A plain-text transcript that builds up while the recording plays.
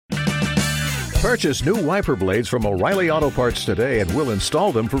Purchase new wiper blades from O'Reilly Auto Parts today and we'll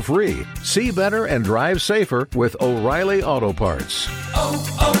install them for free. See better and drive safer with O'Reilly Auto Parts.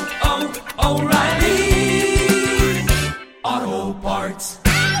 O'Reilly Auto Parts.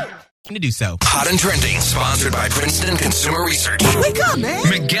 To do so. Hot and Trending, sponsored by Princeton Consumer Research. Wake up, man.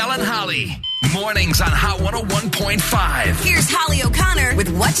 Miguel and Holly, mornings on Hot 101.5. Here's Holly O'Connor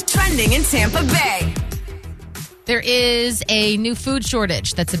with what's trending in Tampa Bay. There is a new food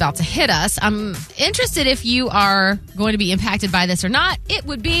shortage that's about to hit us. I'm interested if you are going to be impacted by this or not. It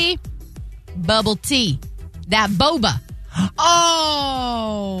would be bubble tea. That boba.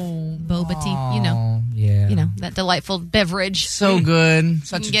 Oh. Boba tea, you know. Yeah. You know, that delightful beverage. So good.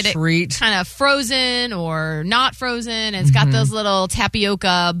 Such You can a get treat. it kind of frozen or not frozen. And it's got those little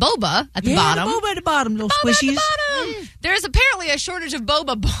tapioca boba at the bottom. Boba at the bottom, little Boba squishies. at the bottom. There's apparently a shortage of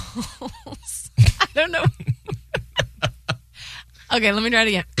boba balls. I don't know. Okay, let me try it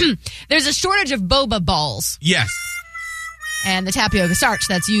again. There's a shortage of boba balls. Yes. And the tapioca starch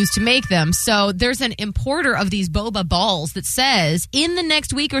that's used to make them. So there's an importer of these boba balls that says in the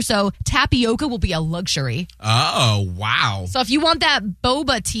next week or so, tapioca will be a luxury. Oh, wow. So if you want that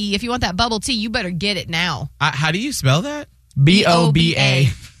boba tea, if you want that bubble tea, you better get it now. How do you spell that? B-O-B-A.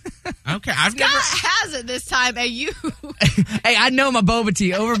 Okay, I've Scott never... has it this time, and you... Hey, I know my boba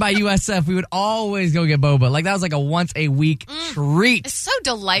tea. Over by USF, we would always go get boba. Like, that was like a once-a-week treat. It's so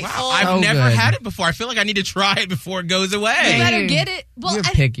delightful. Wow, I've So never good. had it before. I feel like I need to try it before it goes You away. better get it. Well, You're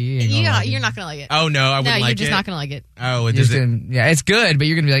picky. You ain't gonna like it. You're not going to like it. Oh, no, I wouldn't No, like it. you're just not going to like it. Oh, You're does just it... gonna- yeah, it's good, but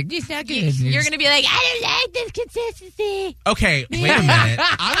you're going to be like, it's not good. You're going to be like, I don't like this consistency. Okay, wait a minute.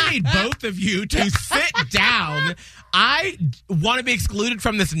 I would need both of you to sit down. I want to be excluded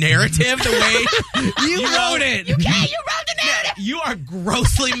from this narrative the way you wrote it. You can't. You wrote the narrative. You are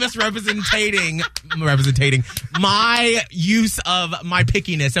grossly misrepresenting my use of my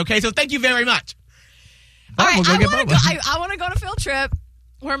pickiness. Okay, so thank you very much. All right, we'll go I get want to boba. I want to go on a field trip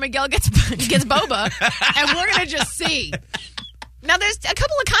where Miguel gets boba, and we're going to just see. Now, there's a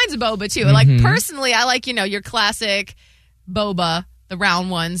couple of kinds of boba, too. Like, personally, I like, your classic boba, the round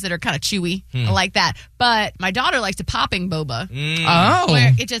ones that are kind of chewy. I like that. But my daughter likes a popping boba, Oh.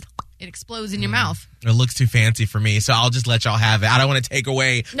 where it explodes in your mouth. It looks too fancy for me, so I'll just let y'all have it. I don't want to take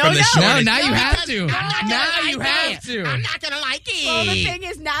away from the no. No, shortage. now you have to. not Now gonna you like have it. to. I'm not going to like it. Well, the thing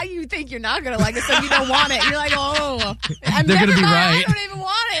is, now you think you're not going to like it, so you don't want it. You're like, oh. They're gonna be right. I don't even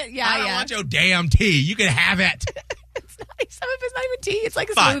want it. Yeah, I don't yeah. want your damn tea. You can have it. Some of it's not even tea. It's like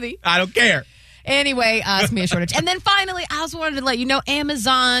a Fine. smoothie. I don't care. Anyway, it's me a shortage. And then finally, I also wanted to let you know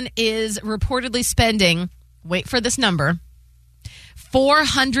Amazon is reportedly spending, wait for this number,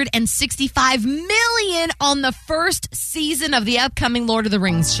 $465 million on the first season of the upcoming Lord of the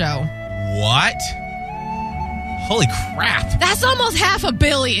Rings show. What? Holy crap. That's almost $500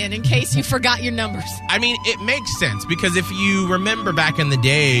 million, in case you forgot your numbers. I mean, it makes sense because if you remember back in the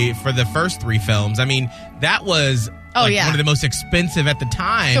day for the first 3 films, I mean, that was one of the most expensive at the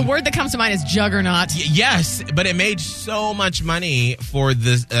time. The word that comes to mind is juggernaut. Yes, but it made so much money for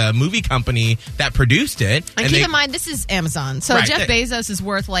the movie company that produced it. And keep in mind, this is Amazon. So Right. Jeff Bezos is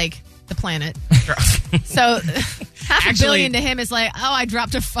worth, like, the planet. So $500 million to him is like, oh, I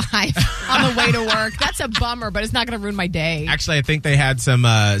dropped a 5 on the way to work. That's a bummer, but it's not going to ruin my day. Actually, I think they had some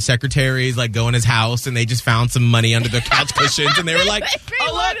secretaries like go in his house and they just found some money under the couch cushions and they were like,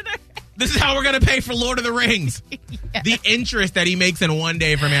 oh, look, this is how we're going to pay for Lord of the Rings. Yeah. The interest that he makes in one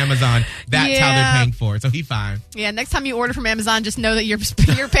day from Amazon, that's how they're paying for it. So he's fine. Yeah, next time you order from Amazon, just know that you're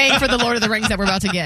paying for the Lord of the Rings that we're about to get.